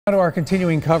Now to our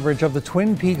continuing coverage of the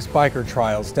Twin Peaks biker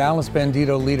trials. Dallas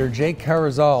Bandido leader Jake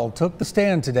Carrizal took the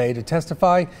stand today to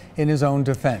testify in his own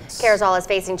defense. Carrizal is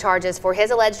facing charges for his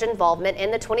alleged involvement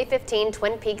in the 2015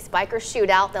 Twin Peaks biker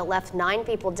shootout that left 9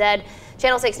 people dead.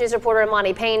 Channel 6 News reporter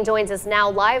Imani Payne joins us now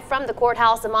live from the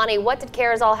courthouse. Imani, what did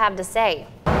Carrizal have to say?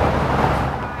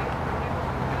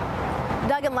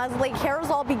 Doug and Leslie,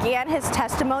 Carrizal began his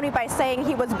testimony by saying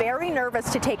he was very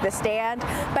nervous to take the stand.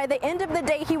 By the end of the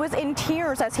day, he was in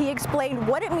tears as he explained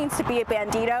what it means to be a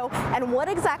Bandido and what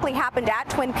exactly happened at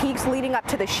Twin Peaks leading up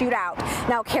to the shootout.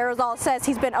 Now, Carrizal says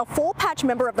he's been a full-patch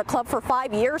member of the club for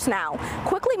 5 years now,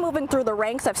 quickly moving through the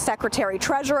ranks of secretary,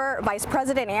 treasurer, vice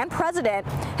president, and president.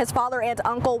 His father and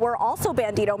uncle were also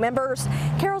Bandido members.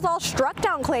 Carrizal struck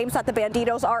down claims that the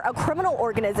Bandidos are a criminal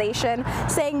organization,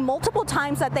 saying multiple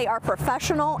times that they are professional,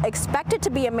 expected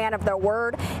to be a man of their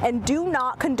word, and do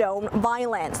not condone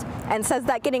violence, and says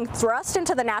that getting thrust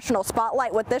into the national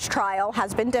spotlight with this trial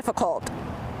has been difficult.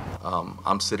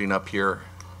 I'm sitting up here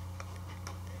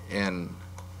and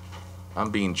I'm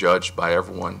being judged by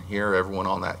everyone here, everyone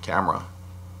on that camera,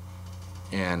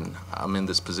 and I'm in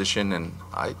this position and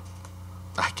I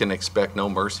can expect no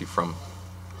mercy from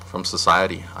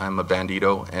society. I'm a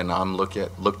Bandido and I'm looked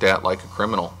at like a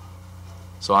criminal,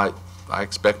 so I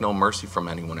expect no mercy from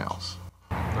anyone else.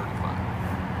 35.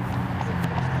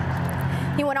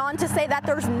 He went on to say that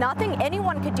there's nothing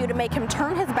anyone could do to make him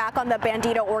turn his back on the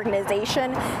Bandido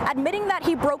organization, admitting that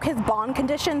he broke his bond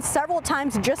conditions several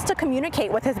times just to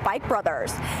communicate with his bike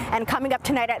brothers. And coming up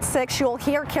tonight at 6, you'll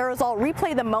hear Carrizal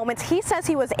replay the moments he says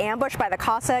he was ambushed by the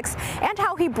Cossacks and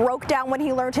how he broke down when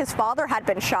he learned his father had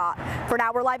been shot. For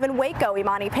now, we're live in Waco.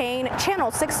 Imani Payne,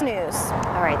 Channel 6 News.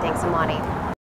 All right, thanks, Imani.